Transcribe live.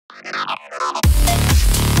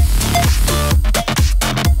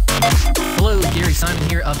Hello, Gary Simon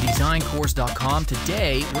here of DesignCourse.com.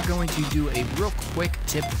 Today, we're going to do a real quick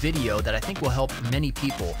tip video that I think will help many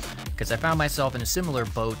people because I found myself in a similar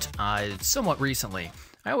boat somewhat recently.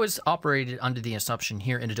 I always operated under the assumption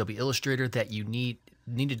here in Adobe Illustrator that you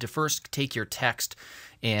needed to first take your text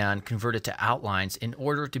and convert it to outlines in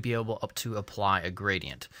order to be able to apply a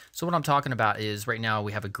gradient. So what I'm talking about is right now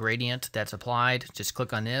we have a gradient that's applied. Just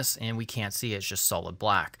click on this and we can't see it. It's just solid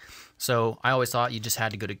black. So I always thought you just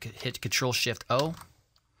had to go to hit Control-Shift-O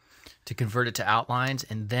to convert it to outlines,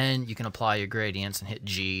 and then you can apply your gradients and hit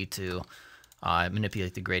G to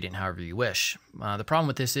manipulate the gradient however you wish. The problem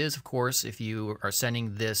with this is, of course, if you are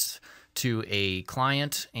sending this to a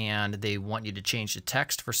client and they want you to change the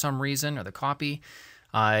text for some reason or the copy,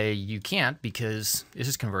 you can't because this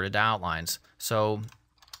is converted to outlines. So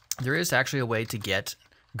there is actually a way to get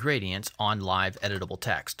gradients on live editable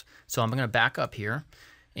text. So I'm going to back up here,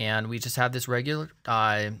 and we just have this regular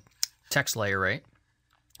text layer, right?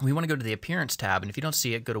 We want to go to the Appearance tab, and if you don't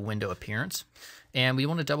see it, go to Window Appearance, and we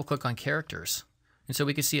want to double click on Characters. And so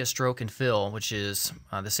we can see a stroke and fill, which is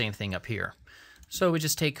the same thing up here. So we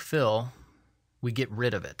just take fill, we get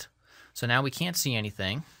rid of it. So now we can't see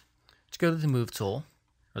anything. Let's go to the Move tool,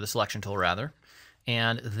 or the Selection tool rather,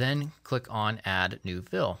 and then click on Add New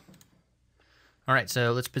Fill. All right,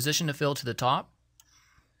 so let's position the fill to the top.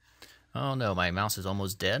 Oh no, my mouse is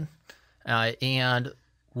almost dead. And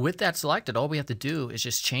with that selected, all we have to do is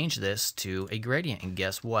just change this to a gradient, and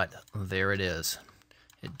guess what? There it is.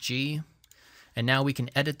 Hit G, and now we can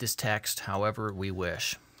edit this text however we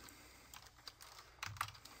wish.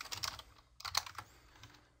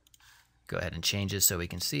 Go ahead and change it so we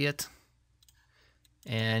can see it.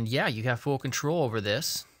 And yeah, you have full control over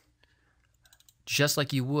this, just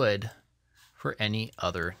like you would for any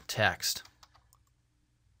other text.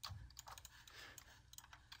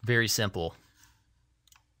 Very simple.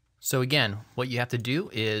 So again, what you have to do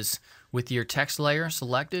is, with your text layer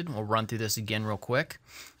selected, we'll run through this again real quick.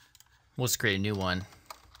 We'll just create a new one.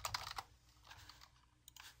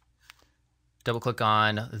 Double click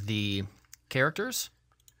on the characters,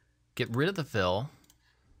 get rid of the fill,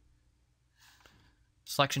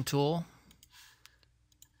 Selection tool,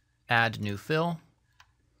 add new fill,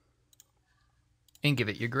 and give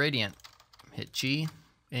it your gradient. Hit G,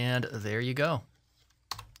 and there you go.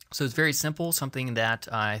 So it's very simple, something that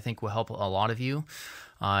I think will help a lot of you,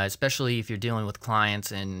 especially if you're dealing with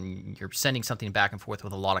clients and you're sending something back and forth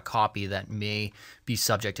with a lot of copy that may be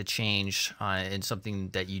subject to change and something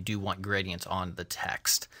that you do want gradients on the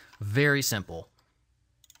text. Very simple.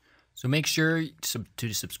 So make sure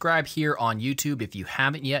to subscribe here on YouTube if you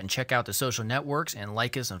haven't yet, and check out the social networks and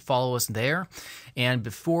like us and follow us there. And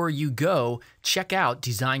before you go, check out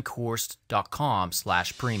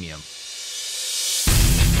DesignCourse.com/premium.